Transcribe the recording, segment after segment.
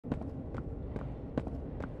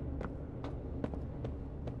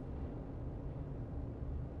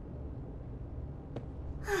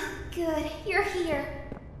Good, you're here.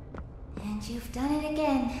 And you've done it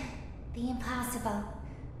again. The impossible.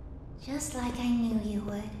 Just like I knew you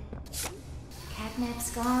would.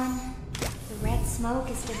 Catnap's gone. The red smoke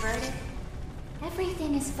is diverted.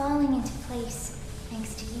 Everything is falling into place,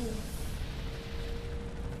 thanks to you.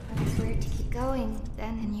 But it's weird to keep going,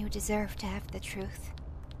 then, and you deserve to have the truth.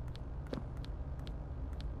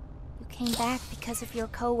 You came back because of your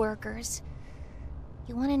co-workers.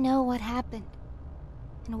 You want to know what happened,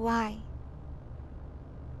 and why.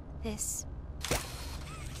 This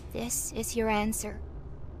is your answer.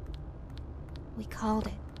 We called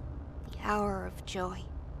it the Hour of Joy.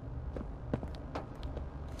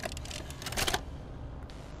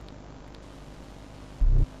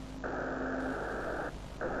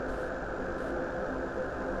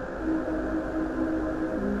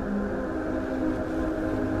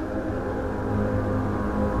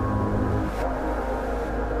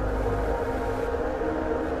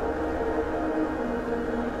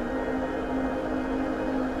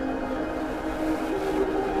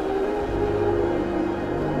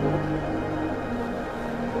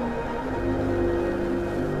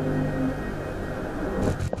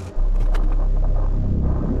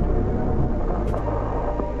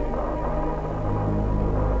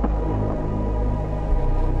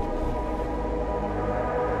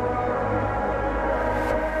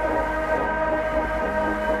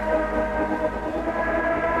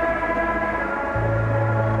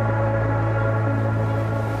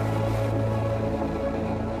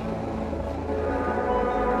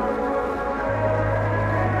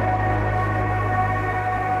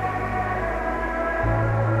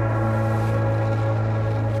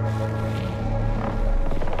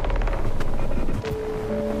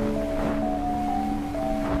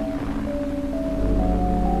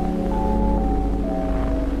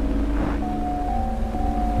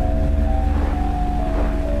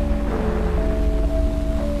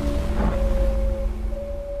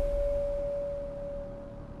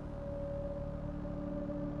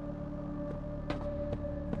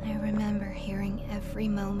 Every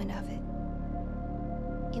moment of it.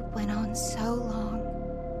 It went on so long,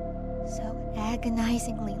 so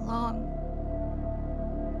agonizingly long.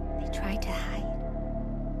 They tried to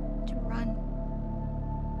hide, to run,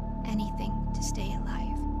 anything to stay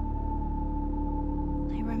alive.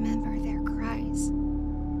 I remember their cries.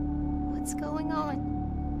 What's going on?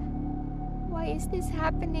 Why is this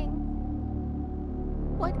happening?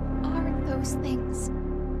 What are those things?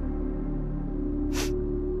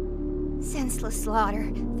 Senseless slaughter,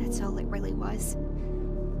 that's all it really was.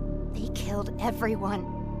 They killed everyone.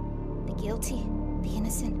 The guilty, the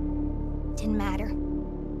innocent, didn't matter.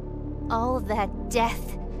 All of that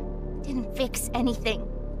death didn't fix anything.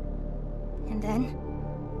 And then,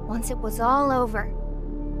 once it was all over,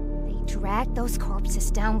 they dragged those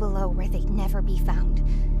corpses down below where they'd never be found.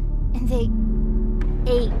 And they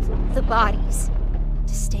ate the bodies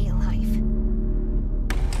to stay alive.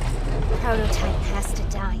 Prototype has to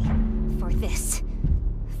die. For this.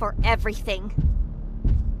 For everything.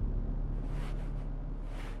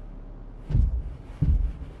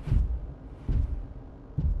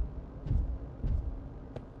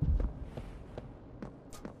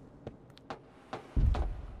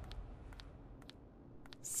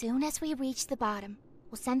 Soon as we reach the bottom,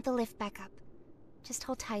 we'll send the lift back up. Just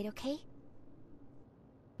hold tight, okay?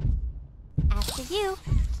 After you.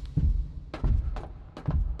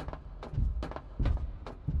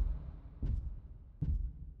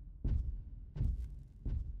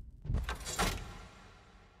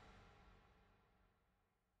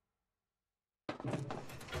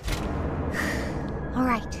 All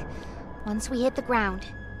right. Once we hit the ground,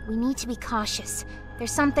 we need to be cautious.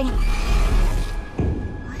 There's something...